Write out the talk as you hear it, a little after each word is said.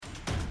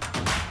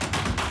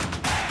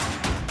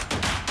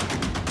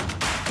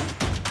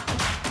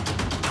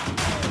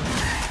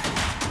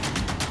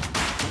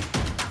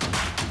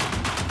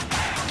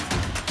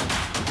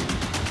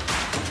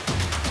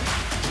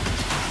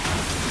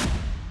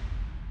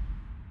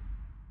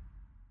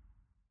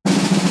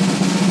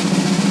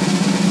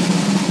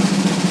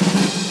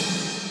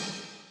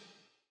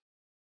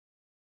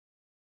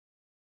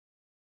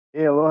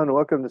Hey, aloha and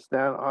welcome to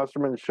Stan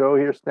Osterman Show.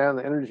 Here, Stan,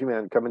 the Energy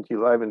Man, coming to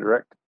you live and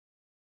direct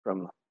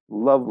from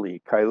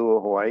lovely Kailua,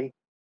 Hawaii.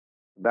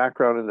 The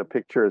background in the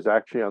picture is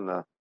actually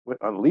on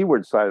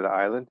leeward side of the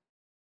island,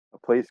 a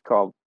place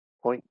called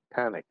Point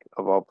Panic,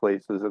 of all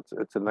places.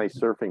 It's a nice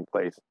surfing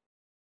place.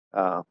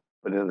 Uh,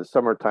 but in the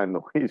summertime,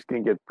 the waves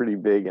can get pretty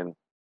big, and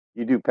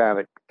you do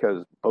panic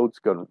because boats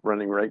go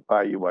running right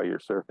by you while you're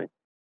surfing.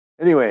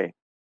 Anyway,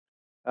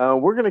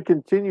 we're going to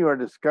continue our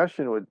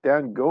discussion with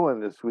Dan Goen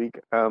this week.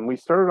 We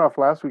started off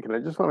last week, and I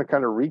just want to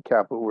kind of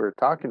recap what we were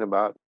talking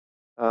about.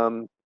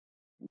 Um,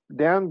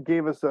 Dan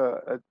gave us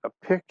a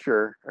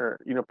picture, or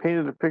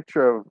painted a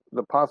picture of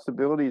the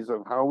possibilities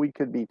of how we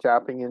could be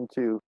tapping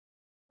into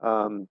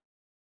um,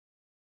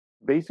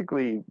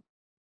 basically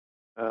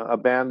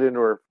abandoned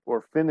or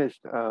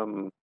finished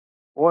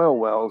oil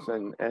wells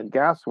and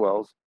gas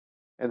wells,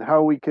 and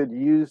how we could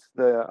use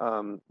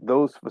the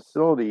those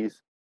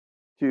facilities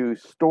to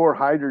store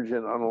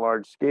hydrogen on a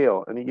large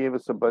scale. And he gave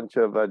us a bunch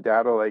of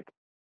data like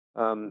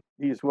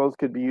these wells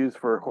could be used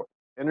for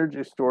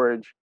energy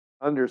storage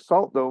under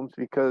salt domes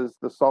because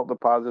the salt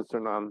deposits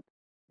are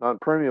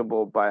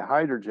non-permeable by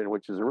hydrogen,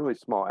 which is a really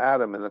small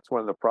atom, and that's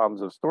one of the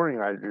problems of storing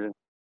hydrogen.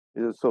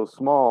 Is it's so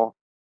small,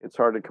 it's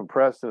hard to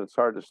compress and it's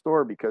hard to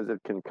store because it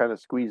can kind of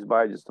squeeze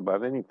by just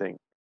about anything.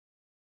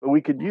 But we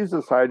could use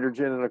this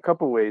hydrogen in a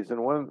couple of ways, and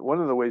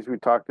one of the ways we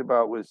talked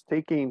about was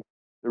taking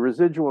the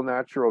residual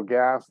natural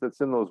gas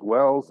that's in those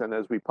wells, and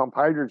as we pump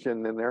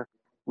hydrogen in there,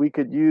 we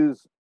could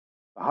use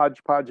a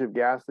hodgepodge of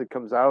gas that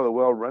comes out of the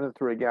well, run it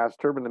through a gas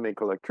turbine to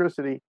make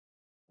electricity.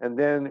 And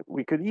then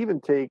we could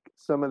even take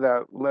some of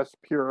that less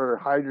pure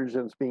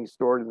hydrogens being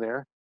stored in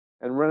there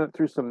and run it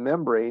through some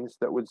membranes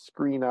that would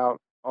screen out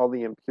all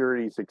the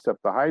impurities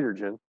except the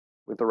hydrogen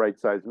with the right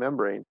size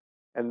membrane.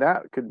 And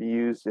that could be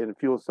used in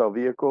fuel cell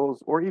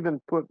vehicles or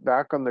even put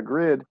back on the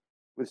grid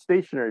with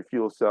stationary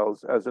fuel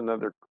cells as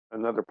another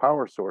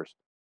power source.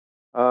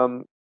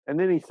 Um, and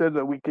then he said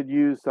that we could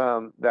use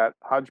that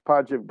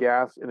hodgepodge of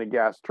gas in a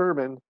gas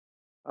turbine,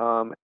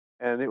 um,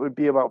 and it would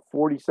be about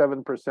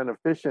 47%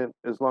 efficient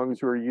as long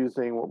as we're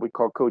using what we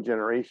call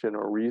cogeneration,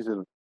 or we're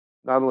using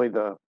not only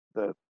the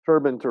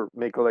turbine to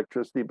make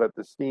electricity, but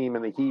the steam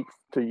and the heat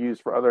to use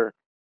for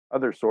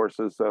other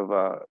sources of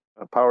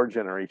power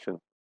generation.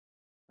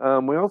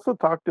 We also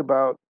talked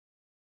about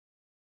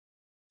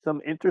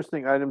some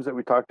interesting items that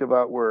we talked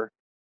about were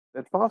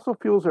that fossil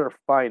fuels are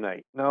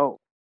finite. Now,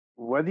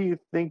 whether you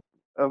think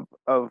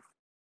of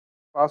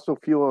fossil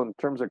fuel in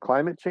terms of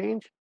climate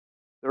change,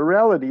 the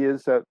reality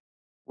is that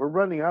we're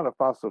running out of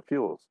fossil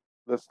fuels.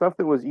 The stuff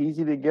that was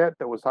easy to get,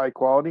 that was high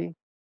quality,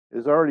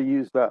 is already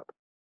used up.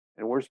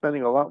 And we're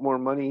spending a lot more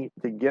money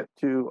to get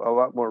to a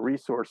lot more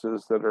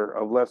resources that are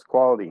of less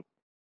quality.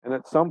 And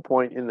at some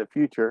point in the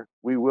future,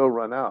 we will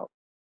run out.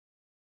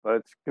 But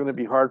it's going to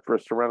be hard for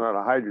us to run out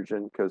of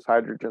hydrogen because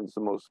hydrogen is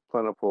the most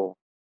plentiful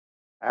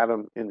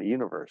atom in the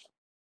universe.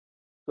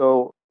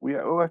 So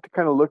we'll have to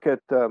kind of look at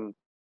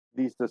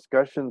these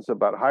discussions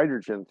about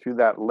hydrogen through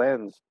that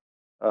lens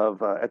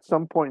of at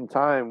some point in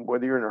time,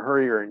 whether you're in a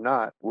hurry or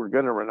not, we're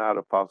going to run out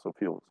of fossil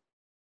fuels.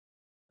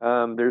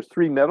 There's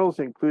three metals,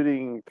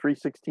 including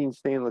 316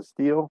 stainless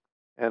steel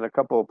and a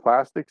couple of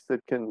plastics that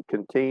can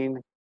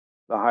contain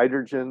the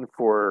hydrogen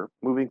for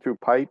moving through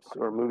pipes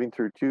or moving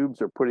through tubes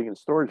or putting in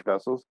storage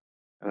vessels.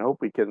 And I hope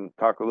we can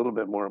talk a little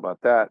bit more about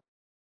that.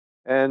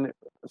 And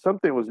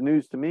something that was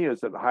news to me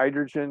is that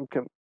hydrogen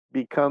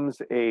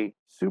becomes a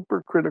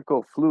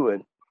supercritical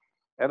fluid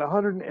at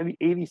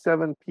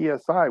 187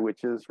 psi,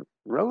 which is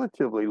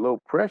relatively low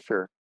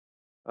pressure,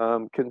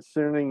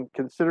 considering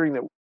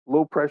that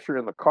low pressure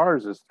in the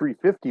cars is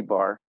 350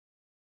 bar,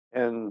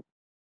 and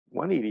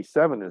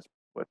 187 is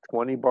what,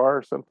 20 bar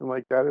or something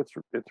like that.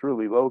 It's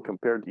really low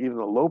compared to even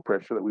the low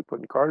pressure that we put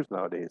in cars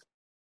nowadays.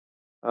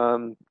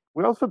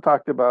 We also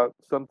talked about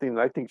something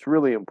that I think is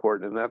really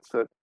important, and that's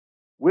that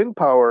wind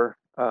power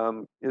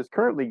is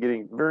currently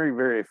getting very,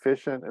 very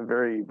efficient and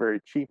very, very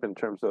cheap in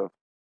terms of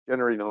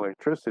generating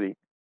electricity.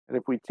 And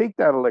if we take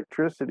that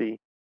electricity,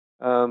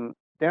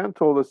 Dan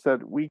told us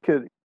that we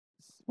could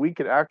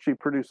actually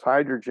produce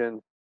hydrogen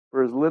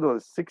for as little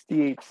as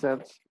 68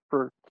 cents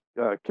per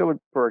a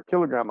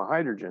kilogram of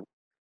hydrogen.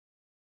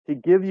 To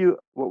give you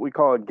what we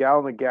call a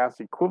gallon of gas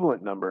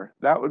equivalent number,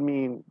 that would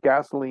mean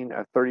gasoline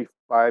at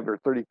 35 or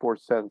 34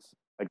 cents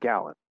a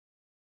gallon.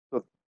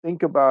 So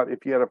think about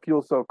if you had a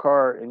fuel cell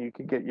car and you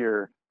could get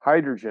your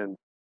hydrogen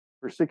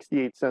for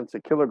 68 cents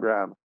a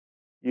kilogram,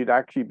 you'd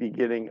actually be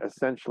getting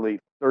essentially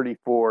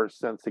 34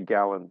 cents a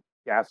gallon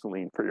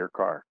gasoline for your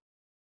car.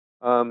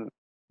 Um,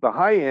 the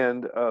high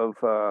end of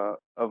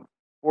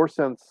 4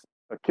 cents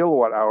a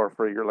kilowatt hour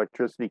for your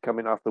electricity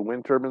coming off the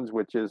wind turbines,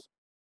 which is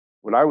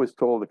what I was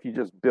told. If you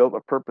just built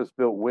a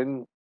purpose-built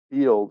wind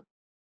field,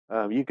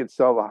 you could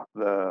sell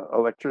the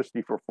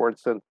electricity for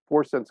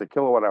 4 cents a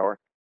kilowatt hour.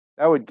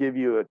 That would give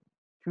you a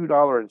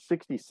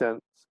 $2.60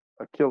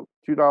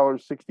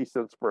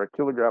 $2.60 for a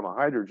kilogram of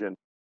hydrogen,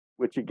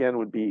 which again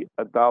would be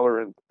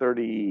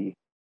 $1.30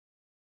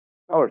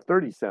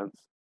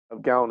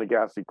 of gallon of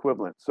gas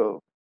equivalent.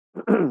 So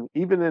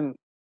even in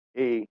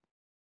a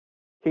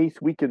case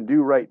we can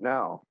do right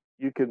now,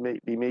 you could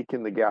be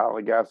making the gallon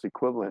of gas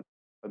equivalent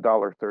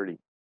 $1.30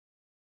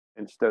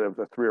 instead of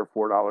the $3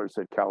 or $4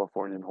 that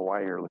California and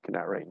Hawaii are looking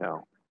at right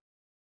now.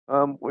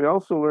 We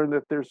also learned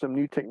that there's some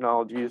new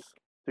technologies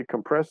to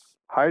compress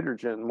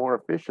hydrogen more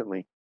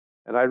efficiently.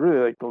 And I'd really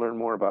like to learn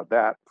more about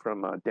that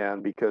from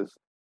Dan, because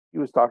he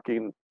was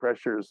talking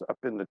pressures up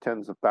in the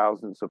tens of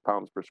thousands of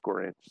pounds per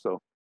square inch.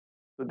 So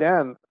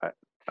Dan, I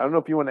don't know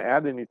if you want to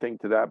add anything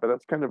to that, but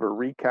that's kind of a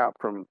recap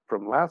from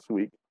last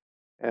week.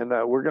 And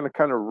we're going to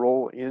kind of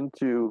roll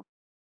into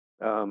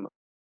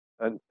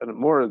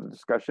more of the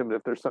discussion. But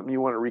if there's something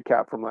you want to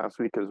recap from last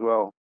week as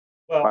well,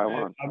 Well, pile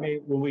on. I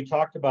mean, when we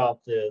talked about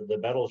the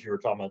metals you were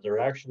talking about, they're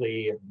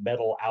actually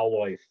metal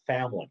alloy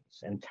families,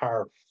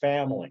 entire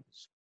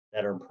families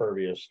that are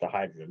impervious to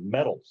hydrogen.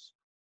 Metals,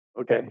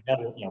 Okay.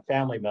 metal,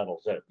 family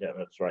metals.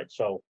 That's right.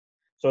 So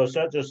it's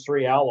not just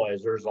three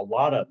alloys. There's a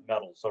lot of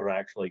metals that are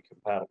actually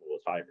compatible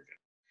with hydrogen.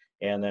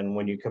 And then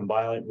when you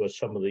combine it with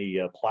some of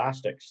the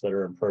plastics that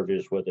are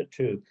impervious with it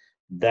too,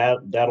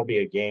 that'll be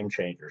a game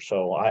changer.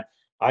 So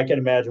I can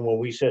imagine when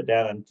we sit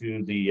down and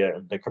do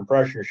the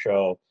compression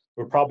show,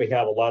 we'll probably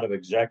have a lot of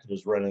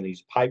executives running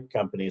these pipe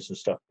companies and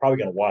stuff probably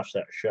going to watch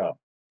that show,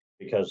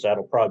 because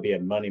that'll probably be a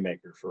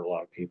moneymaker for a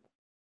lot of people.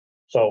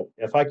 So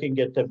if I can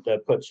get them to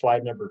put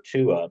slide number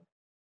 2 up,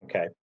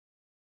 okay.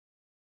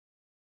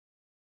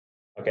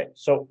 Okay,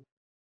 so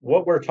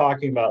what we're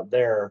talking about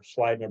there,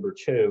 slide number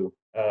 2,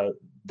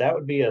 that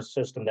would be a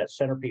system, that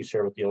centerpiece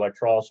here with the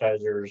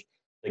electrolyzers,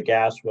 the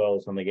gas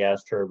wells and the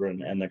gas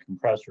turbine and the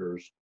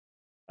compressors.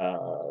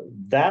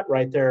 That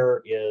right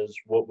there is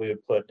what we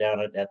would put down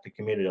at the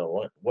community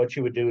level. What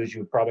you would do is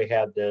you would probably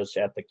have this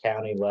at the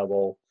county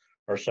level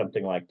or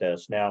something like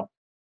this. Now,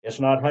 it's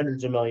not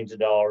hundreds of millions of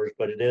dollars,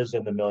 but it is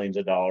in the millions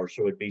of dollars.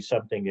 So it'd be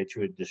something that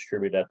you would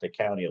distribute at the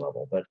county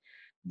level. But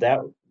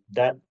that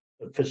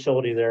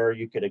facility there,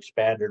 you could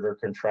expand it or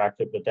contract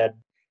it, but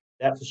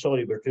that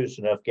facility would produce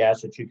enough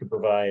gas that you could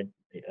provide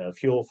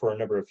fuel for a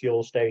number of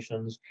fuel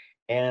stations.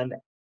 And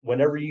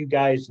whenever you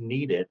guys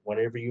need it,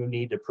 whenever you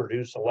need to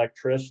produce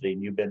electricity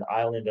and you've been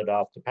islanded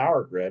off the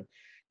power grid,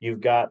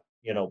 you've got,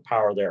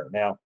 power there.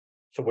 Now,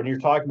 so when you're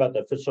talking about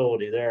the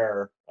facility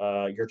there,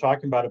 you're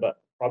talking about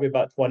probably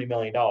about $20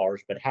 million,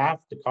 but half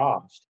the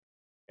cost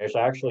is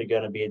actually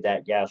going to be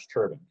that gas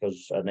turbine,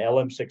 because an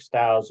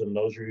LM6000,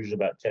 those are usually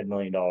about $10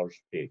 million a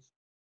piece.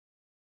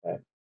 Okay.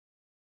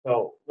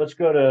 So let's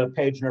go to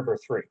page number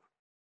 3,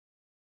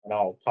 and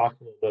I'll talk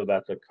a little bit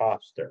about the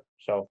cost there.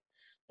 So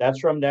that's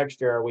from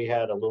NextEra. We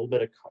had a little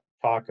bit of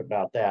talk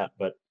about that,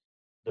 but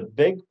the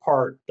big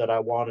part that I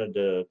wanted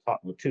to talk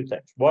about, 2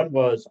 things. One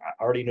was,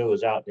 I already knew it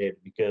was outdated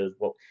because,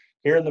 well,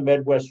 here in the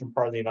Midwestern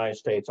part of the United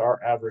States,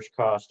 our average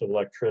cost of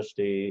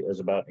electricity is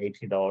about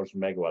 $18 a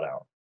megawatt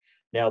hour.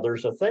 Now,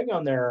 there's a thing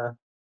on there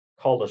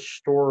called a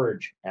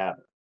storage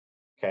adder.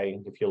 Okay,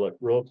 if you look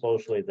real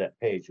closely at that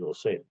page, you'll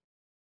see it.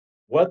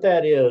 What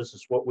that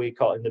is what we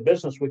call, in the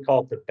business, we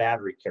call it the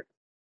battery kicker.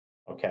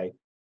 Okay,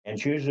 and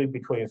it's usually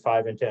between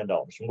 $5 and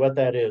 $10. And what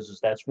that is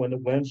that's when the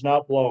wind's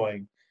not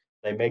blowing,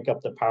 they make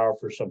up the power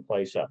for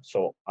someplace else.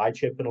 So I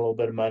chip in a little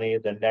bit of money.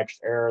 The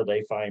NextEra,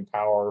 they find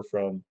power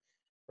from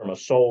a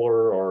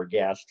solar or a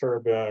gas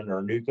turbine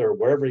or nuclear,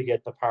 wherever you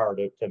get the power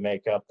to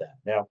make up that.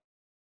 Now,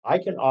 I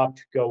can opt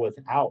to go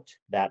without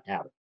that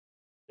adder,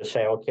 to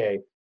say, okay,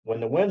 when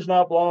the wind's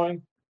not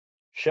blowing,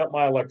 shut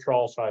my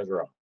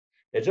electrolyzer off.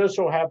 It just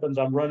so happens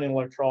I'm running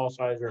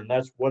electrolyzer, and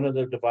that's one of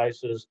the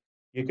devices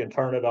you can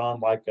turn it on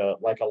like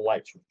a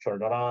light switch.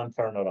 Turn it on,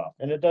 turn it off,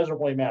 and it doesn't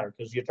really matter,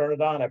 because you turn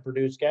it on, I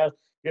produce gas.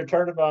 You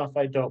turn it off,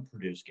 I don't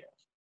produce gas.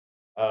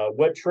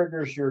 What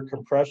triggers your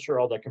compressor,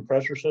 or the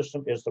compressor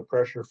system, is the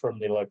pressure from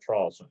the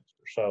electrolyzer.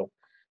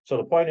 So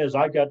the point is,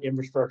 I've got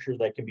infrastructure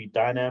that can be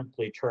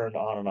dynamically turned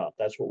on and off.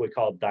 That's what we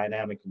call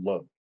dynamic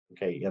load,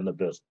 okay, in the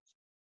business.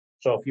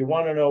 So if you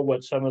want to know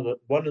what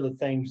one of the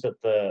things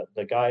that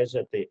the guys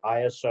at the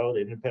ISO,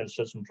 the Independent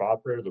Systems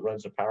Operator that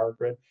runs the power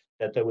grid,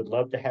 that they would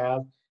love to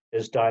have,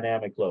 is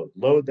dynamic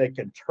load they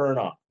can turn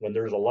off. When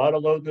there's a lot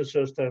of load in the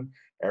system,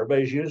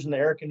 everybody's using the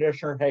air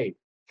conditioner, hey,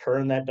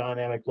 turn that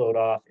dynamic load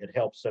off. It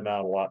helps them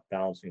out a lot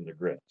balancing the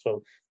grid.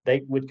 So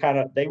they would kind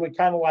of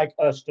like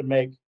us to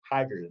make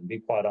hydrogen, to be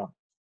quite honest,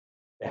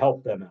 to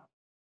help them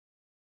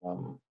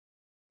out.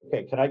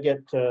 Okay, can I get,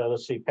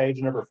 let's see,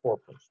 page number 4,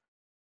 please.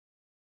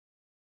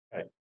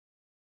 Okay.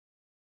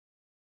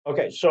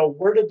 Okay, so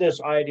where did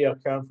this idea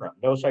come from?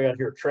 Notice I got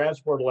here,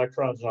 transport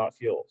electrons, not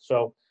fuel.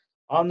 So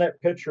on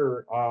that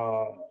picture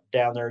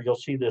down there, you'll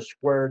see this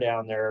square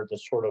down there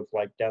that's sort of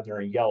like down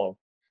there in yellow.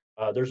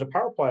 There's a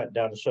power plant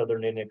down in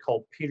southern India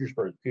called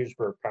Petersburg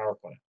Power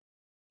Plant.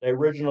 They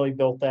originally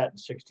built that in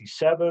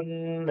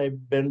 '67.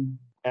 They've been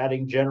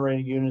adding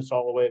generating units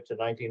all the way up to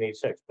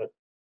 1986. But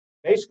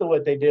basically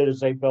what they did is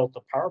they built the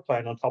power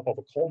plant on top of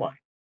a coal mine,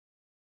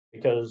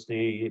 because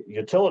the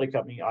utility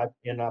company,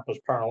 Indianapolis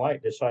Power and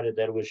Light, decided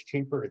that it was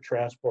cheaper to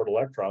transport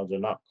electrons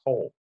and not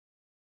coal.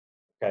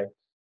 Okay.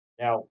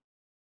 Now,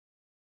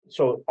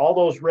 so all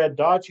those red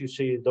dots you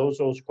see, those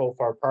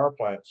coal-fired power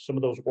plants, some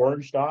of those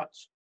orange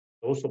dots,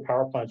 those are the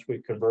power plants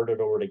we've converted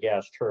over to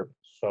gas turbines.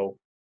 So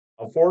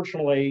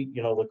unfortunately,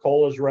 the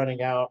coal is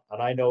running out,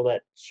 and I know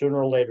that sooner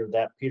or later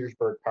that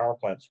Petersburg power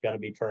plant is going to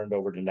be turned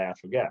over to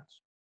natural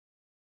gas.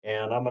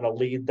 And I'm going to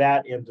lead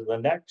that into the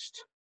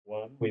next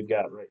one we've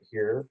got right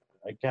here.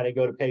 I kind of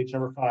go to page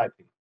number 5,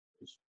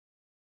 please.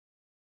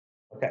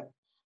 Okay.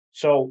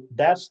 So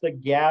that's the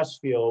gas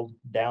field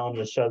down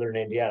in southern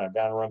Indiana,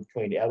 down around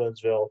between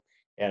Evansville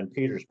and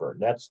Petersburg.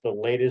 That's the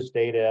latest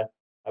data.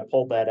 I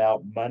pulled that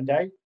out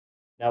Monday.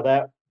 Now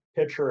that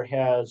picture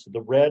has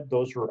the red,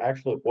 those are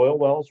actually oil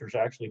wells. There's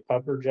actually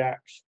pumper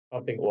jacks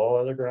pumping oil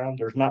out of the ground.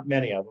 There's not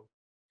many of them.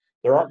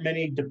 There aren't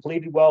many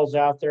depleted wells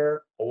out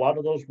there. A lot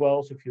of those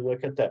wells, if you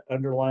look at that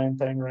underlying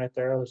thing right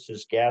there, this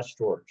is gas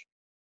storage.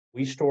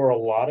 We store a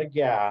lot of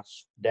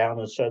gas down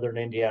in southern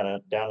Indiana,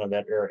 down in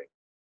that area.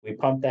 We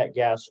pump that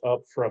gas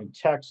up from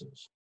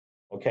Texas.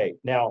 Okay,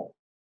 now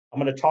I'm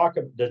going to talk,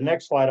 the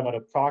next slide, I'm going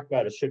to talk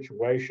about a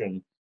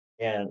situation,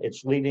 and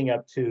it's leading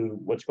up to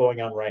what's going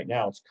on right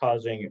now. It's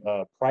causing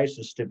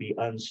prices to be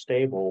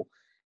unstable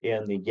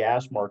in the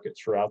gas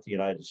markets throughout the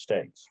United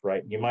States,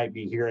 right? You might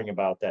be hearing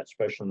about that,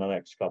 especially in the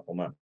next couple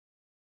months.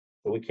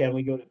 So can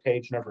we go to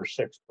page number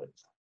 6,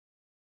 please?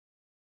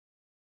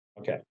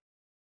 Okay,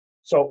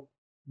 so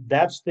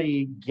that's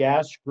the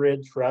gas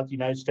grid throughout the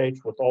United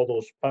States with all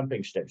those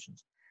pumping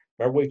stations.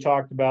 Remember we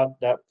talked about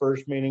that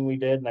first meeting we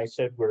did, and I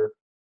said we're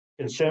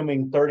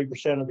consuming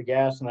 30% of the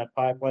gas in that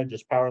pipeline,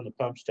 just powering the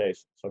pump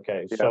stations.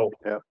 Okay,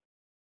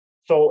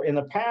 so in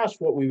the past,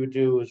 what we would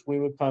do is we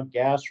would pump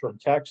gas from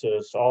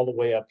Texas all the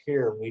way up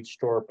here, and we'd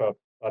store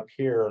up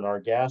here in our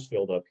gas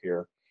field up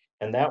here.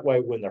 And that way,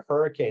 when the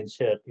hurricanes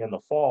hit in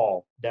the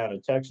fall down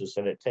in Texas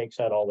and it takes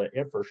out all the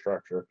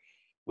infrastructure,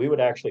 we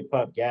would actually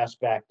pump gas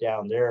back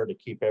down there to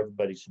keep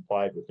everybody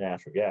supplied with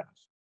natural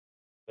gas.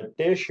 But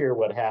this year,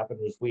 what happened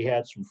was we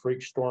had some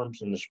freak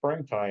storms in the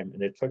springtime,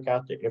 and it took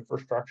out the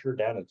infrastructure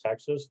down in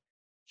Texas.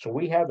 So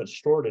we haven't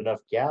stored enough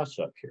gas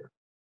up here.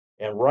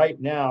 And right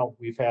now,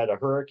 we've had a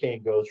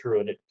hurricane go through,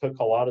 and it took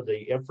a lot of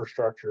the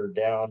infrastructure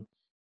down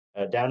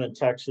in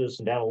Texas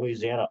and down in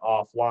Louisiana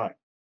offline.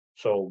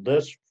 So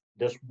this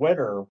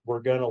winter, we're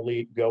going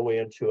to go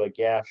into a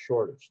gas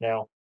shortage.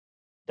 Now,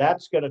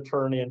 that's going to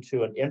turn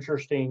into an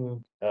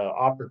interesting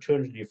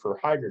opportunity for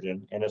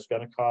hydrogen, and it's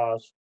going to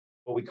cause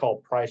what we call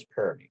price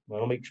parity.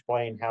 Well, let me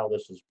explain how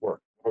this is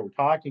worked. What we're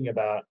talking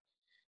about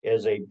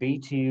is a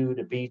BTU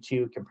to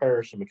BTU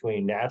comparison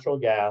between natural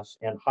gas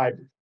and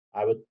hydrogen.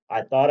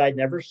 I thought I'd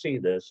never see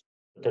this,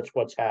 but that's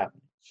what's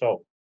happening.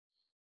 So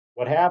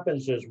what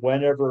happens is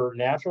whenever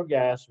natural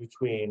gas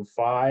between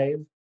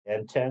 $5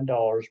 and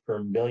 $10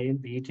 per million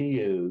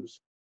BTUs,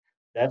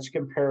 that's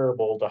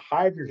comparable to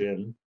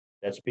hydrogen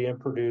that's being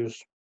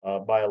produced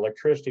by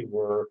electricity,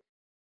 where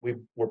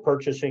we're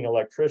purchasing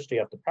electricity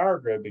at the power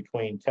grid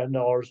between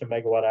 $10 a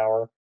megawatt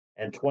hour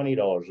and $20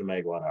 a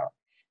megawatt hour.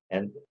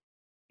 And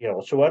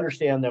so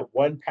understand that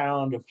 1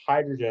 pound of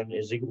hydrogen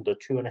is equal to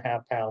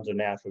 2.5 pounds of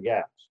natural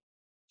gas.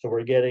 So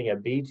we're getting a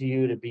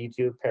BTU to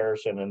BTU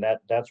comparison, and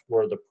that's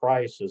where the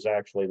price is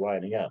actually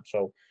lining up.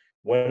 So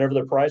whenever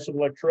the price of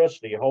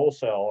electricity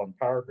wholesale on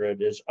power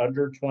grid is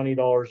under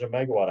 $20 a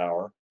megawatt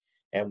hour,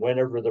 and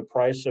whenever the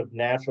price of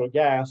natural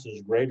gas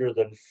is greater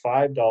than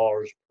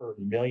 $5 per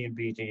million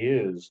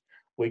BTUs,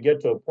 we get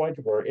to a point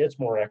where it's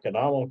more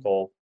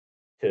economical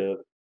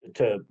to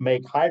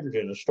make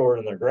hydrogen and store it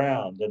in the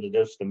ground than it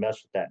is to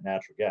mess with that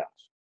natural gas.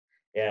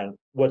 And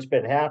what's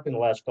been happening the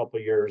last couple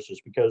of years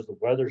is because the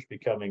weather's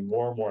becoming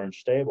more and more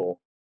unstable,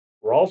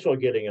 we're also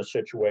getting a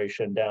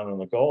situation down in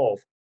the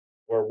Gulf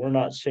where we're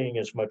not seeing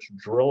as much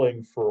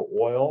drilling for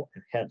oil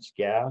and hence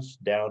gas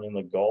down in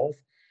the Gulf.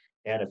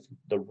 And if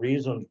the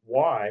reasons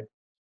why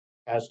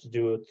has to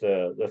do with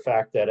the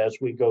fact that as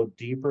we go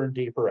deeper and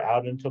deeper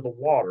out into the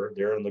water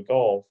there in the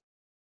Gulf,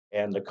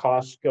 and the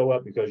costs go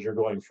up because you're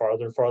going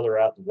farther and farther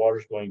out, the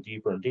water's going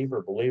deeper and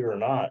deeper, believe it or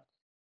not.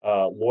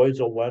 Lloyd's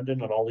of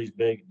London and all these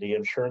the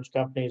insurance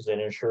companies that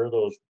insure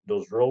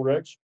those drill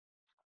rigs,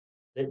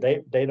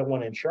 they don't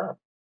want to insure them,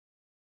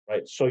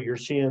 right? So you're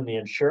seeing the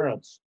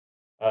insurance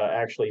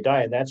actually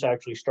die, and that's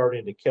actually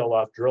starting to kill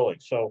off drilling.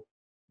 So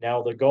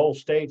now the Gulf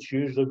states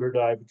usually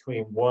die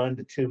between 1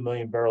 to 2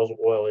 million barrels of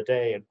oil a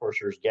day, and of course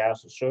there's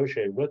gas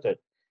associated with it.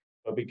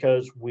 But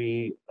because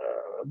the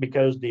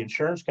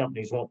insurance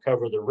companies won't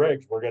cover the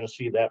rigs, we're going to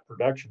see that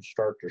production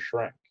start to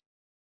shrink.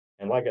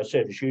 And like I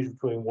said, it's usually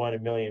between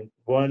 1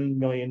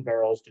 million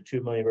barrels to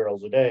 2 million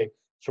barrels a day.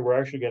 So we're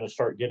actually going to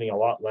start getting a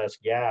lot less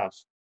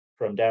gas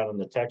from down in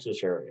the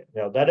Texas area.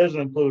 Now that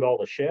doesn't include all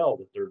the shale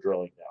that they're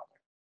drilling down there.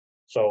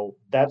 So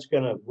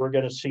we're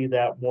going to see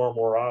that more and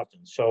more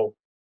often. So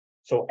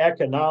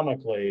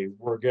economically,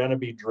 we're going to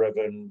be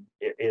driven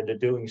into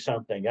doing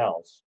something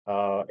else.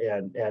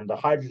 And the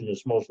hydrogen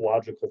is the most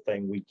logical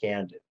thing we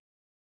can do.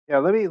 Yeah,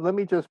 let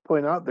me just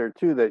point out there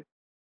too that,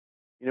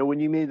 when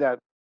you made that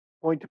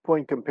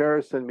point-to-point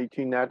comparison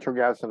between natural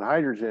gas and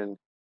hydrogen,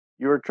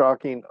 you're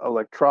talking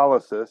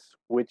electrolysis,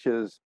 which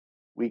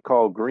we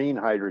call green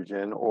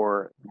hydrogen,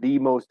 or the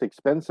most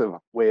expensive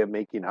way of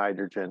making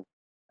hydrogen.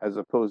 as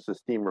opposed to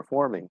steam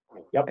reforming.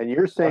 Yep. And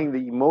you're saying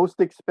the most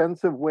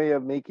expensive way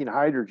of making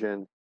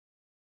hydrogen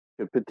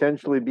could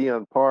potentially be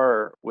on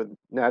par with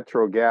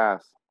natural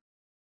gas.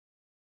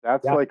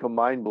 That's Yep. like a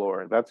mind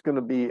blower. That's going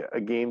to be a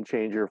game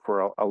changer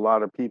for a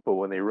lot of people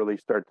when they really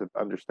start to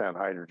understand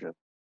hydrogen.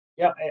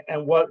 Yeah,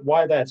 and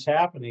why that's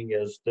happening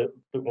is that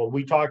what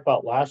we talked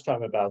about last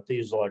time about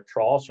these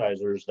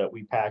electrolyzers that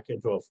we pack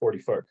into a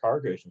 40-foot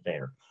cargo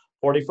container.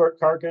 40-foot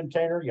cargo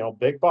container,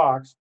 big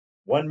box,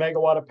 1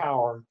 megawatt of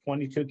power,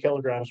 22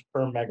 kilograms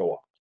per megawatt.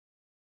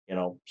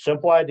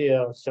 Simple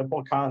idea,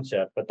 simple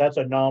concept, but that's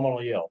a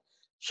nominal yield.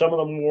 Some of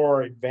the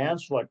more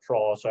advanced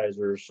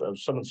electrolyzers,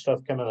 some of the stuff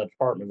coming in the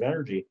Department of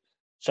Energy,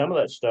 some of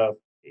that stuff,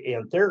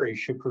 in theory,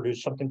 should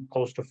produce something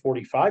close to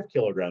 45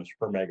 kilograms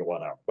per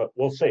megawatt hour, but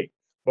we'll see.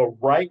 But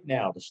right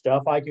now, the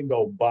stuff I can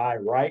go buy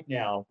right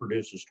now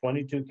produces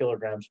 22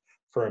 kilograms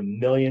for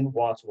 1,000,000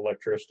 watts of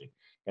electricity.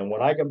 And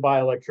when I can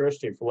buy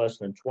electricity for less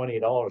than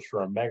 $20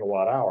 for a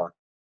megawatt hour,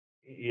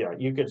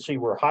 you can see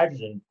where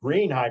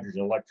green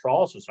hydrogen,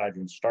 electrolysis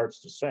hydrogen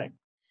starts to sink.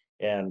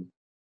 And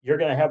you're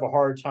going to have a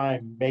hard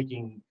time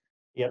making,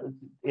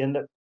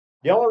 the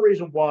only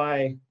reason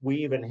why we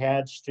even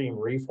had steam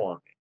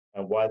reforming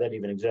and why that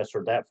even exists,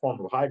 or that form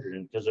of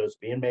hydrogen, because it's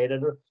being made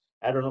at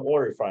an oil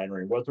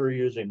refinery. What they're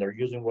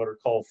using what are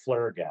called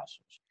flare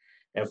gases.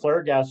 And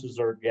flare gases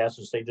are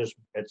gases,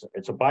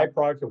 it's a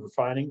byproduct of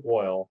refining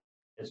oil.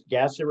 It's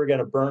gas they were going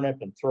to burn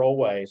up and throw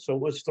away. So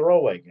it was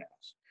throwaway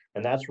gas.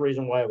 And that's the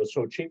reason why it was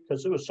so cheap,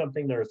 because it was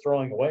something they're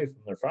throwing away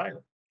from the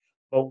refinery.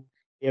 But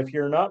if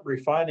you're not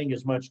refining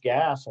as much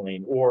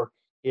gasoline, or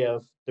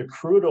if the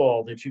crude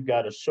oil that you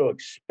got is so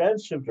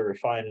expensive to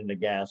refine into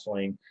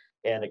gasoline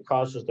and it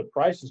causes the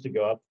prices to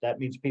go up, that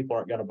means people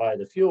aren't going to buy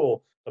the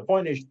fuel. The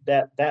point is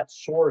that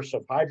source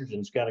of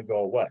hydrogen is going to go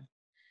away.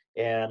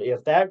 And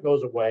if that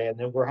goes away, and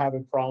then we're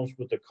having problems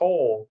with the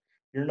coal,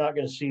 you're not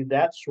going to see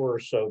that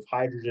source of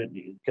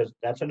hydrogen, because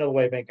that's another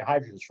way of making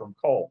hydrogen is from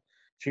coal.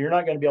 So you're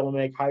not going to be able to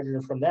make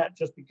hydrogen from that,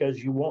 just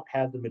because you won't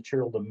have the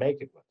material to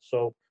make it with.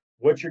 So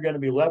what you're going to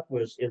be left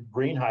with is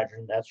green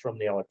hydrogen. That's from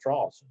the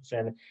electrolysis.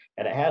 And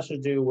it has to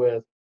do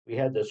with, we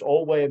had this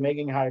old way of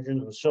making hydrogen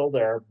that was still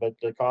there, but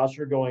the costs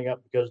are going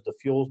up because the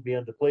fuel's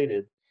being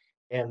depleted.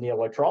 And the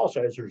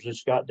electrolyzers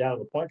just got down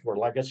to the point where,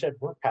 like I said,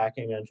 we're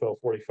packing into a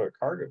 40-foot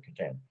cargo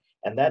container.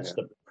 And that's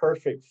the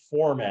perfect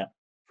format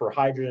for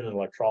hydrogen and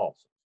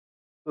electrolysis.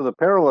 So the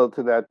parallel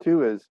to that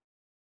too is,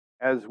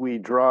 as we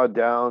draw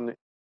down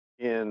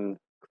in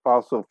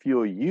fossil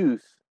fuel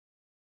use,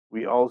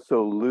 we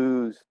also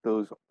lose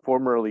those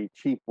formerly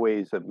cheap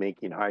ways of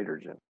making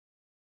hydrogen.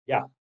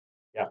 Yeah.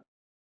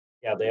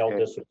 They all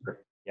disappear.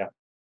 Yeah.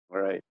 All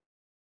right.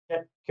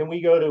 Can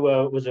we go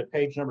to was it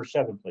page number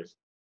 7, please?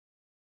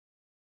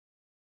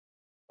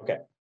 Okay.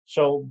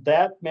 So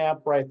that map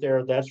right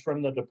there, that's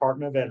from the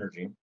Department of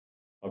Energy.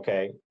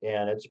 Okay,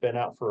 and it's been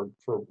out for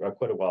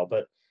quite a while,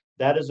 but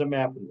that is a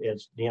map.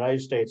 It's the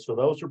United States. So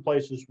those are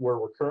places where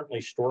we're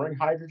currently storing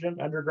hydrogen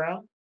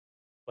underground,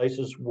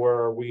 places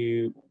where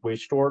we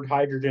stored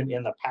hydrogen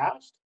in the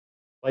past,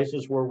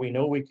 places where we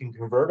know we can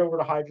convert over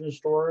to hydrogen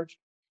storage.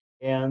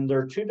 And there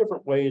are 2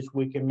 different ways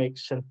we can make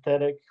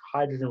synthetic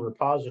hydrogen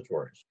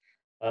repositories.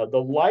 The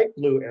light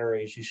blue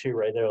areas you see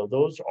right there,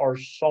 those are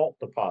salt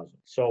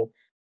deposits. So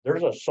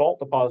there's a salt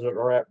deposit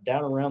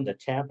down around the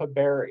Tampa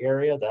Bay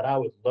area that I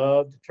would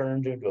love to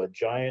turn into a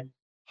giant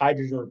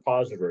hydrogen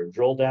repository.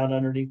 Drill down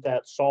underneath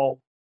that salt,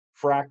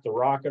 frack the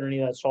rock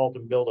underneath that salt,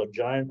 and build a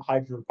giant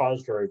hydrogen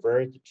repository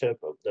right at the tip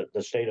of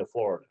the state of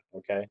Florida.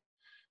 Okay.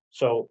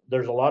 So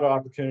there's a lot of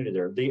opportunity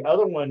there. The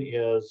other one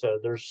is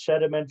there's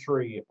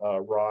sedimentary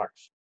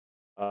rocks.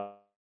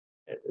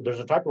 There's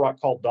a type of rock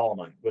called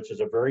dolomite, which is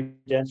a very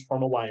dense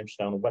form of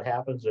limestone. And what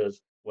happens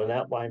is, when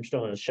that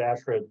limestone is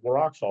saturated with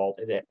rock salt,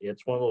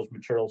 it's one of those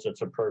materials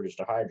that's impervious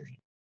to hydrogen.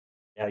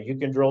 Now, you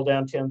can drill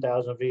down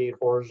 10,000 feet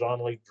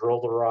horizontally,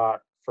 drill the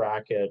rock,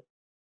 frack it,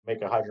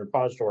 make a hydrogen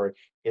repository.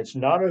 It's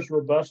not as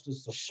robust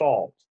as the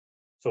salt.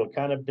 So it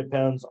kind of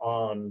depends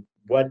on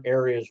what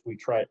areas we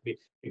try,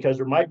 because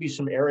there might be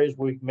some areas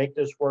where we can make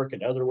this work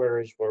and other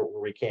areas where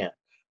we can't.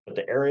 But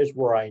the areas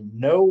where I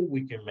know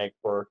we can make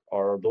work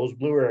are those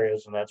blue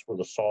areas, and that's where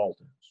the salt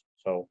is.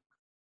 So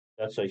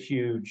that's a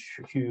huge,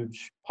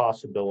 huge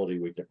possibility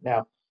we can.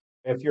 Now,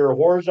 if you're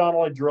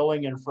horizontally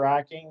drilling and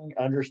fracking,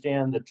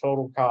 understand the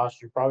total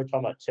cost. You're probably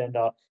talking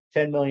about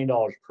 $10 million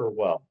per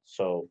well.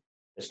 So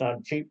it's not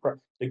a cheap.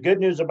 The good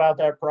news about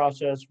that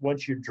process,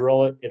 once you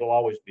drill it, it'll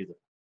always be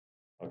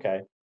there.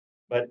 Okay.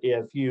 But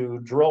if you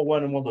drill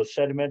one in one of those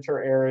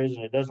sedimentary areas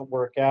and it doesn't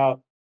work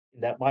out,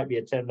 that might be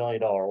a $10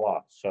 million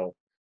loss. So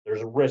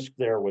there's a risk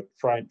there with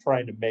trying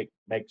to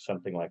make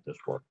something like this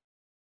work.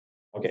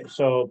 Okay,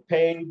 so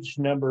page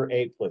number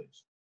 8,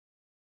 please.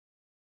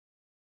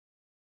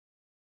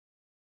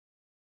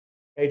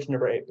 Page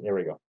number 8, there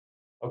we go.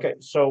 Okay,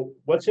 so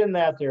what's in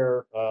that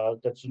there,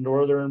 that's the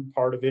northern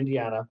part of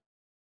Indiana.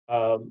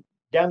 Down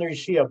there you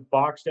see a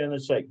box down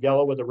that's like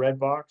yellow with a red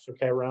box,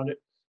 okay, around it.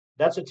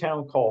 That's a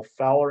town called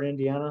Fowler,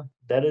 Indiana.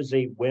 That is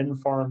a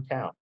wind farm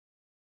town,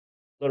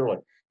 literally.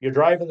 You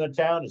drive in the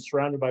town, it's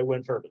surrounded by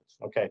wind turbines.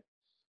 Okay.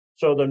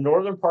 So the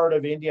northern part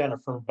of Indiana,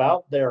 from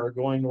about there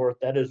going north,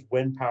 that is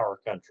wind power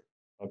country.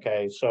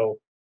 Okay. So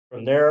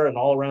from there and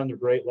all around the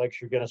Great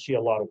Lakes, you're going to see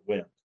a lot of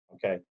wind.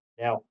 Okay.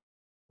 Now,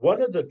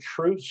 one of the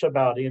truths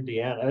about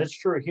Indiana, and it's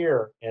true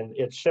here, and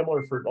it's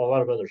similar for a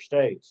lot of other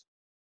states,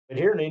 but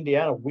here in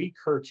Indiana, we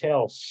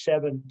curtail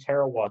 7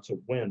 terawatts of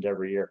wind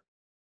every year.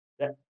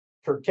 That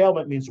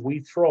curtailment means we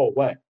throw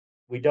away.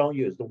 We don't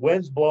use. The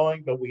wind's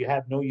blowing, but we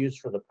have no use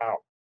for the power.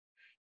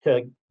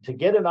 To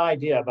get an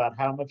idea about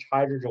how much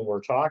hydrogen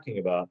we're talking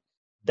about,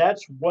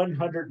 that's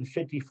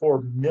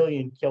 154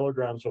 million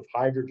kilograms of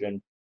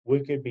hydrogen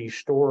we could be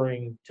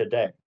storing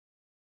today,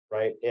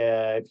 right?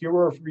 If you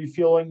were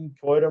refueling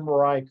Toyota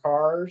Mirai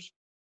cars,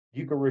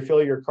 you could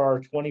refill your car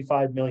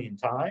 25 million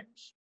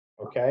times,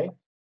 okay?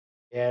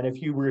 And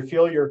if you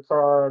refill your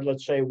car,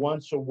 let's say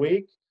once a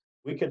week,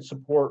 we could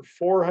support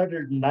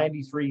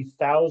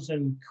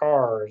 493,000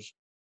 cars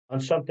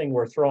on something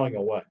we're throwing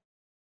away.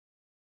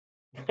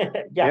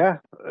 Yeah, Yeah,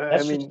 I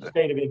that's just mean, the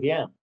state of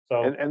Indiana.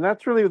 So, and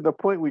that's really the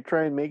point we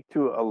try and make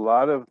to a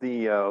lot of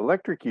the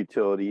electric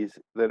utilities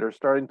that are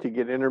starting to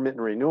get intermittent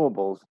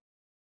renewables.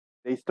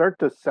 They start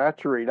to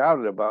saturate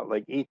out at about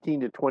like 18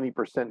 to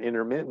 20%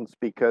 intermittence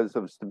because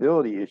of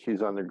stability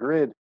issues on the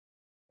grid.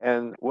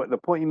 And what the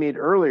point you made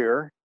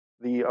earlier,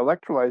 the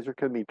electrolyzer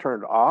can be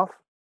turned off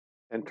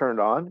and turned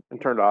on and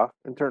turned off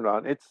and turned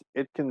on. It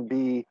can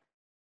be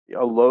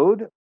a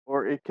load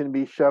or it can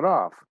be shut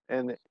off.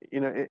 And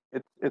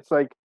it's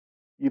like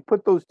you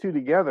put those two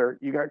together,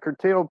 you got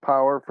curtailed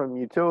power from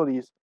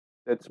utilities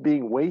that's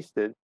being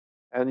wasted.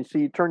 And so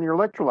you turn your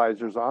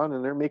electrolyzers on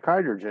and they make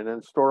hydrogen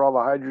and store all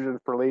the hydrogen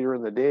for later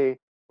in the day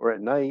or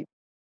at night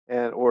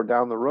and or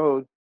down the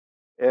road.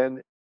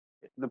 And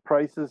the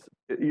prices,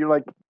 you're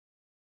like,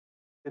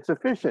 it's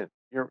efficient.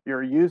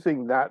 You're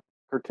using that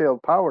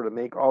curtailed power to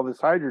make all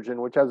this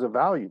hydrogen, which has a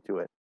value to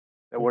it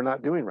that we're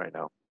not doing right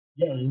now.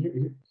 yeah,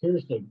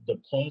 here's the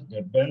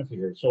benefit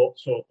here. So,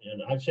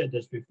 and I've said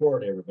this before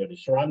to everybody.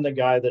 So I'm the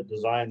guy that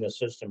designed the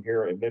system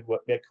here at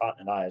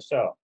Mid-Continent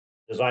ISO,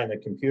 designed the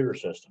computer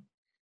system.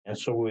 And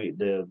so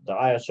the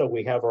ISO,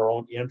 we have our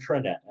own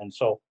intranet. And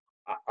so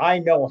I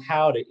know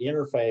how to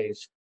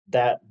interface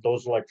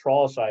those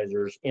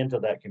electrolysers into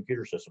that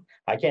computer system.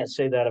 I can't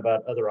say that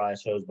about other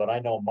ISOs, but I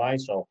know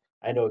MISO.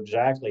 I know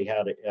exactly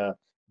how to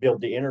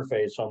build the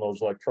interface on those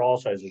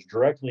electrolysers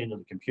directly into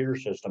the computer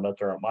system up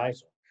there at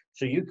MISO.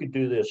 So you could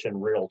do this in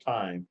real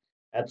time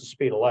at the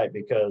speed of light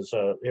because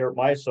here at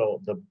MISO,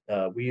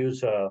 we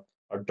use a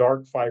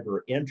dark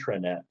fiber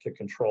intranet to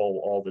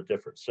control all the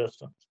different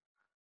systems.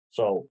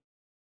 So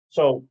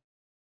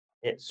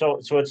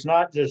it's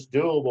not just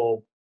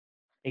doable,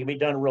 it can be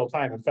done in real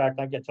time. In fact,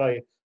 I can tell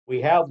you, we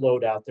have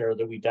load out there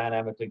that we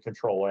dynamically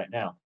control right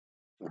now.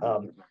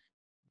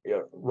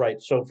 Yeah,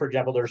 right. So for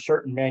example, there's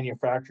certain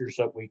manufacturers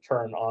that we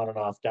turn on and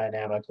off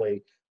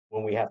dynamically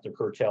when we have to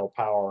curtail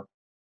power.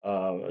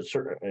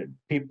 Certain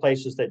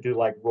places that do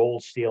like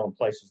rolled steel and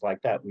places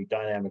like that, we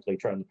dynamically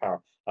turn the power.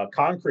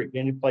 Concrete,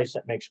 any place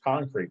that makes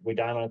concrete, we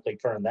dynamically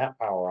turn that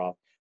power off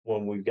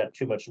when we've got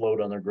too much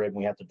load on their grid and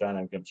we have to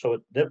dynamically. So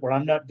we're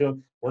not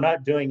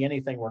doing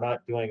anything we're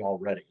not doing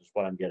already is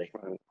what I'm getting.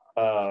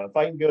 If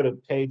I can go to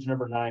page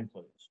number 9,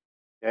 please.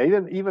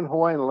 Yeah, even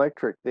Hawaiian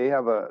Electric, they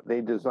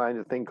designed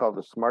a thing called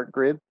the smart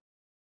grid.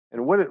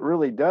 And what it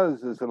really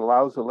does is it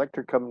allows the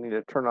electric company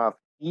to turn off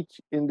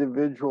each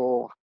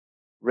individual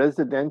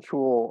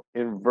residential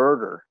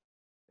inverter.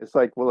 It's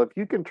like, well, if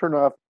you can turn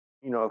off,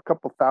 a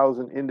couple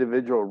thousand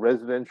individual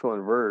residential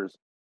inverters,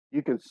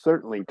 you can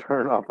certainly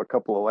turn off a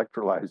couple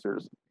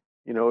electrolyzers.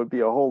 It'd be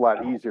a whole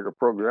lot easier to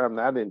program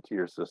that into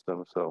your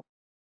system. So,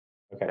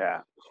 okay. Yeah.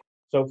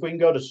 So if we can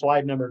go to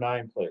slide number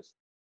 9, please.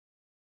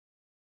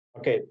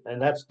 Okay, and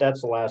that's the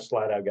last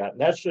slide I've got. And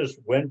that's just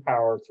wind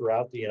power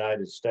throughout the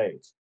United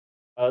States.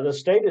 The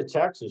state of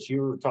Texas, we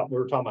were talking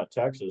about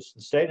Texas.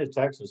 The state of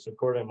Texas,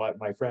 according to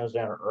my friends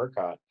down at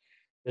ERCOT,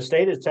 the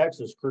state of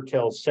Texas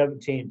curtails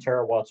 17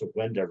 terawatts of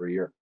wind every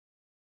year.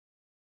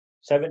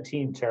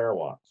 17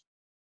 terawatts.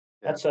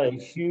 That's a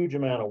huge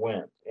amount of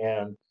wind.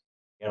 And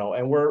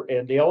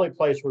and the only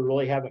place we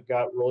really haven't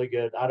got really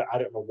good, I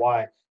don't know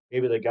why.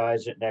 Maybe the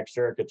guys at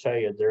NextEra could tell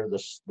you they're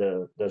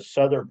the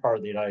southern part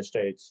of the United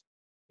States,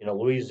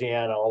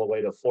 Louisiana all the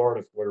way to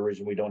Florida, for whatever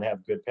reason we don't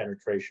have good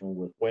penetration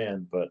with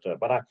wind. But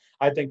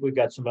I think we've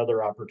got some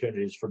other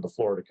opportunities for the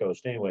Florida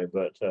coast anyway.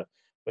 But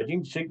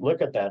you can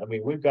look at that. I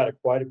mean, we've got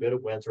quite a bit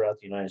of wind throughout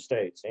the United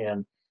States.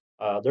 And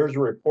there's a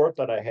report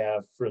that I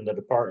have from the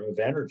Department of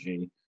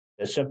Energy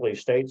that simply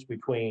states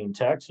between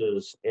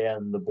Texas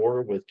and the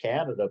border with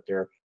Canada up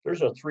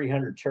there's a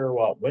 300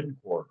 terawatt wind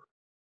corridor,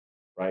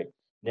 right?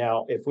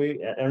 Now, if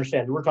we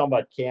understand, we're talking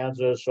about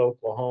Kansas,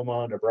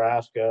 Oklahoma,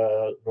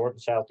 Nebraska, North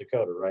and South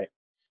Dakota, right?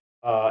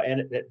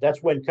 And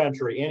that's wind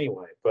country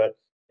anyway. But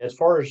as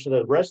far as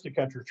the rest of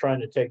the country trying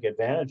to take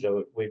advantage of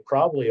it, we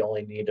probably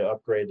only need to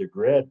upgrade the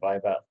grid by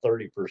about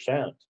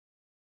 30%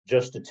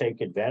 just to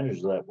take advantage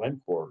of that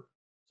wind corridor.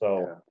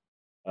 So,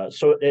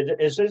 So it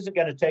isn't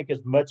going to take as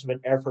much of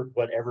an effort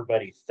what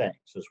everybody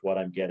thinks is what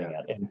I'm getting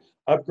at. And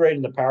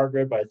upgrading the power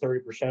grid by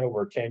 30%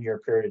 over a 10-year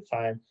period of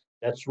time,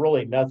 that's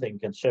really nothing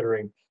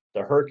considering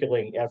the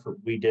Herculean effort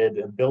we did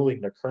in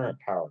building the current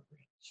power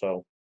grid.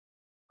 So,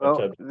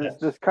 Well,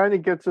 this kind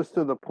of gets us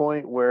to the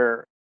point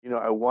where,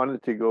 I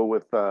wanted to go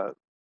with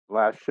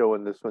last show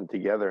and this one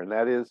together, and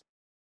that is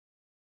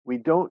we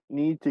don't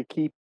need to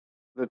keep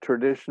the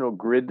traditional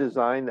grid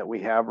design that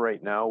we have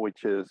right now,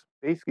 which is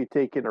basically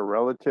taking a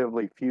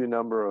relatively few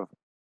number of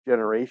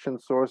generation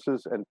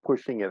sources and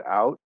pushing it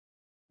out.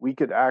 We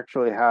could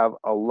actually have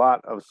a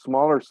lot of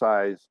smaller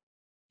size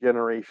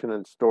generation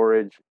and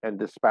storage and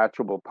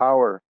dispatchable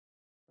power,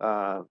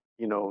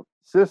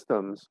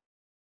 systems,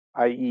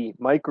 i.e.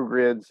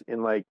 microgrids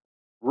in like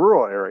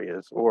rural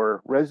areas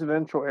or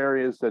residential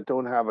areas that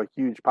don't have a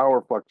huge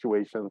power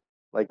fluctuation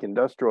like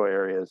industrial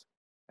areas.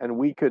 And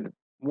we could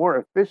more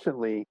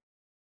efficiently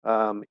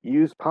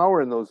use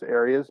power in those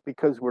areas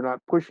because we're not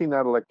pushing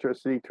that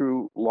electricity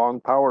through long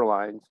power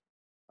lines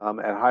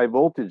at high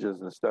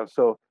voltages and stuff.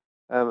 So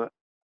I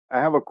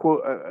have a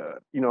quote,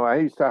 I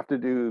used to have to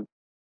do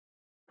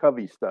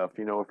Covey stuff.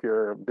 If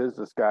you're a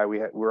business guy,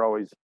 we're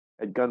always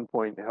at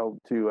gunpoint held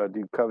to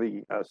do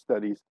Covey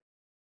studies.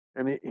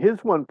 And his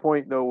one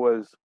point though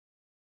was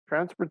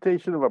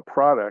transportation of a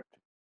product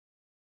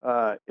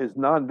is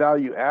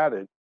non-value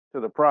added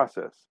to the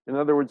process. In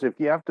other words, if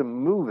you have to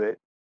move it,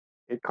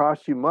 it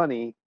costs you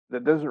money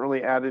that doesn't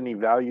really add any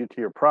value to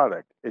your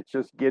product. It's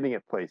just getting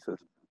it places.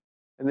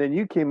 And then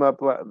you came up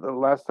the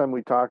last time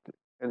we talked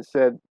and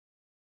said,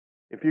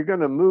 if you're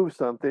going to move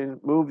something,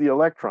 move the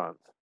electrons.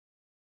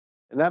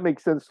 And that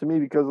makes sense to me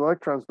because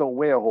electrons don't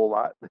weigh a whole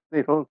lot.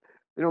 They don't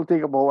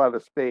take up a whole lot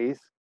of space.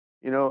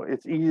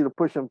 It's easy to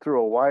push them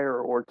through a wire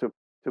or to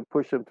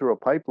push them through a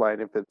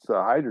pipeline if it's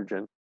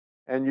hydrogen,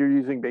 and you're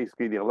using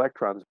basically the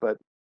electrons. But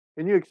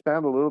can you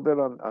expand a little bit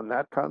on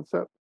that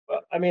concept?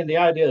 Well, I mean, the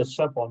idea is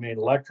simple. I mean,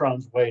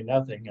 electrons weigh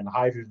nothing and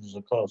hydrogen is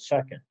a close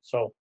second.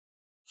 So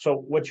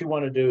what you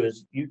want to do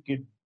is you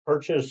could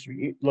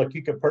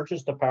you could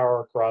purchase the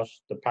power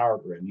across the power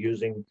grid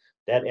using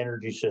that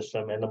energy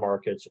system in the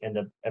markets and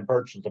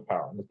purchase the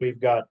power. And if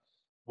we've got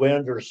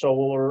wind or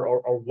solar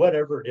or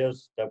whatever it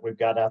is that we've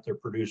got out there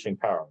producing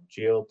power,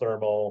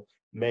 geothermal,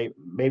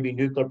 maybe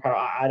nuclear power,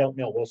 I don't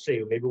know. We'll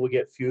see. Maybe we'll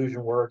get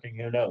fusion working,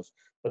 who knows?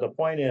 But the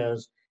point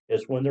is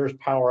when there's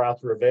power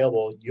out there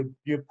available,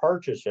 you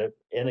purchase it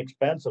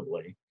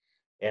inexpensively.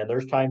 And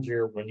there's times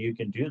here when you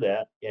can do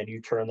that and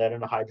you turn that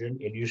into hydrogen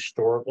and you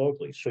store it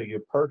locally. So you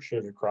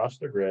purchase it across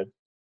the grid,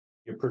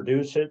 you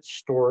produce it,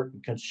 store it,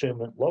 and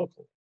consume it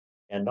locally,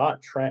 and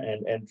not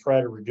and try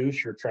to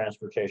reduce your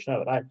transportation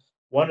of it.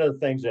 One of the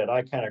things that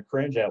I kind of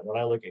cringe at when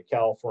I look at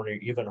California,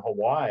 even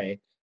Hawaii,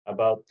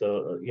 about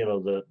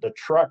the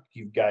truck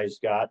you guys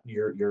got,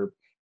 you're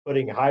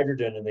putting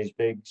hydrogen in these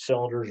big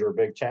cylinders or a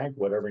big tank,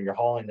 whatever, and you're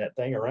hauling that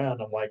thing around.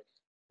 I'm like,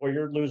 well,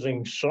 you're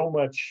losing so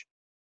much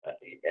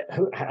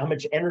how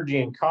much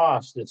energy and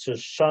cost it's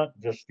just sunk.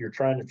 Just you're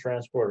trying to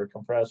transport a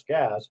compressed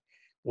gas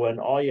when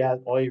all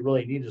you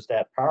really need is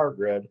that power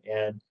grid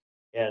and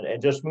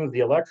just move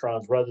the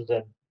electrons rather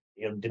than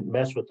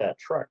mess with that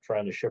truck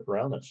trying to ship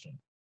around that thing.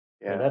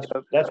 Yeah, and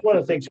that's one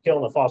of the things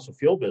killing the fossil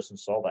fuel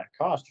business, all that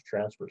cost of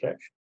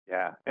transportation.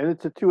 Yeah, and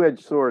it's a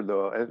two-edged sword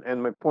though.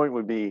 And my point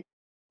would be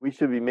we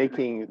should be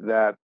making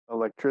that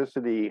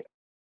electricity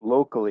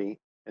locally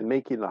and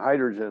making the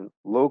hydrogen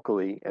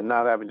locally and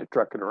not having to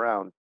truck it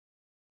around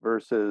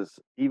versus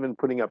even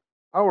putting up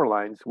power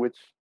lines, which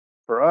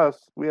for us,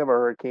 we have a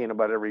hurricane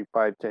about every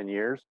 5-10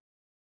 years,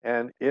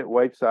 and it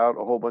wipes out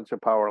a whole bunch of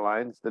power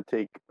lines that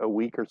take a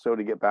week or so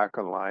to get back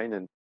online.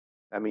 And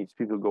that means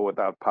people go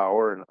without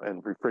power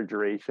and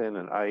refrigeration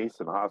and ice,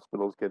 and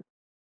hospitals get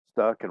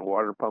stuck and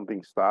water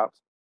pumping stops.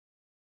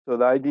 So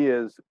the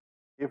idea is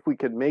if we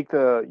could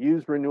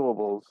use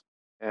renewables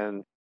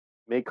and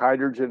make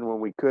hydrogen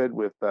when we could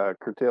with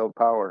curtailed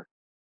power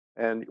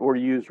or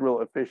use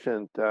real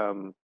efficient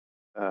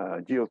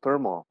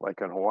geothermal like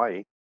in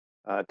Hawaii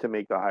to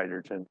make the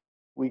hydrogen,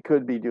 we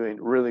could be doing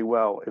really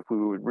well if we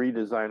would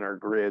redesign our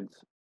grids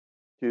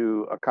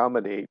to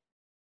accommodate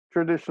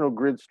traditional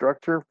grid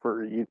structure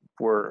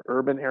for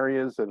urban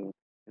areas and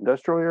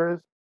industrial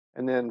areas,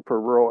 and then for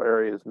rural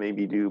areas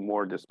maybe do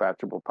more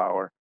dispatchable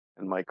power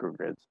and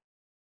microgrids.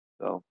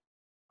 So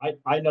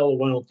I know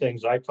one of the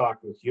things I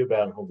talked with you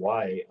about in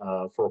Hawaii.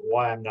 For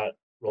Hawaii, I'm not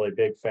really a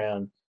big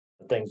fan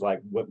of things like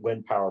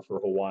wind power for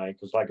Hawaii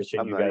because, like I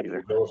said, you got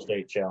a real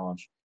estate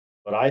challenge.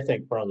 But I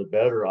think one of the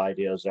better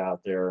ideas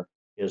out there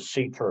is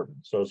sea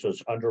turbines. So it's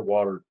those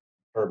underwater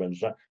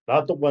turbines,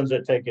 not the ones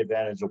that take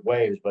advantage of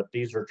waves, but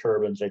these are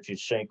turbines that you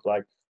sink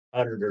like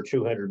 100 or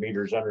 200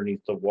 meters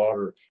underneath the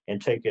water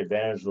and take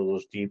advantage of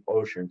those deep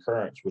ocean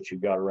currents, which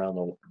you've got around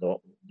the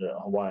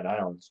Hawaiian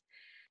Islands.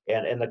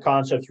 And the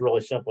concept's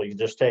really simple. You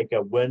just take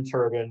a wind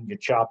turbine, you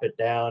chop it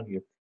down,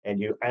 you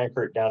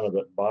anchor it down to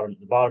the bottom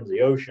of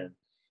the ocean,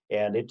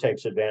 and it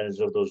takes advantage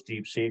of those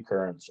deep sea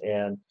currents.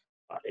 And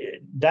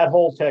that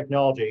whole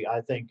technology,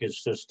 I think,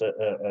 is just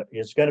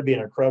it's going to be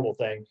an incredible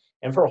thing.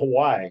 And for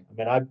Hawaii, I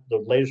mean, the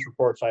latest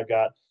reports I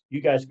got,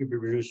 you guys could be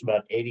producing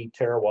about 80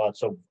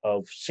 terawatts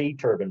of sea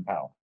turbine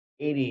power.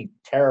 80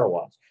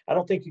 terawatts. I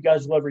don't think you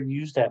guys will ever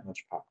use that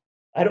much power.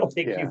 I don't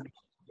think Yeah.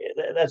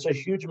 that's a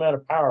huge amount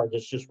of power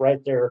that's just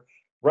right there,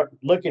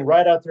 looking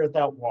right out there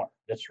without water.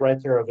 That's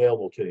right there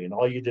available to you. And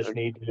all you just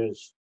need to do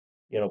is,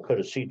 put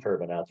a sea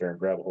turbine out there and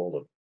grab a hold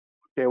of it.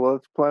 Okay, well,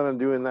 let's plan on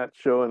doing that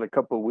show in a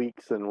couple of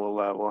weeks, and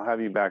we'll have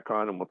you back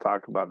on, and we'll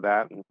talk about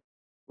that. And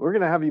we're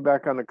gonna have you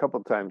back on a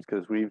couple times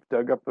because we've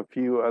dug up a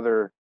few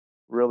other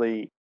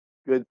really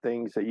good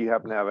things that you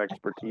happen to have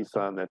expertise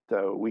on that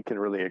we can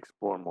really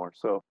explore more.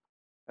 So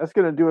that's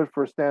gonna do it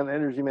for Stan the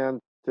Energy Man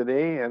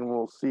today, and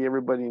we'll see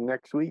everybody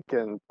next week.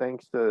 And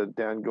thanks to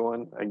Dan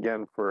Goen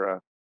again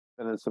for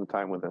spending some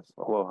time with us.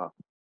 Aloha.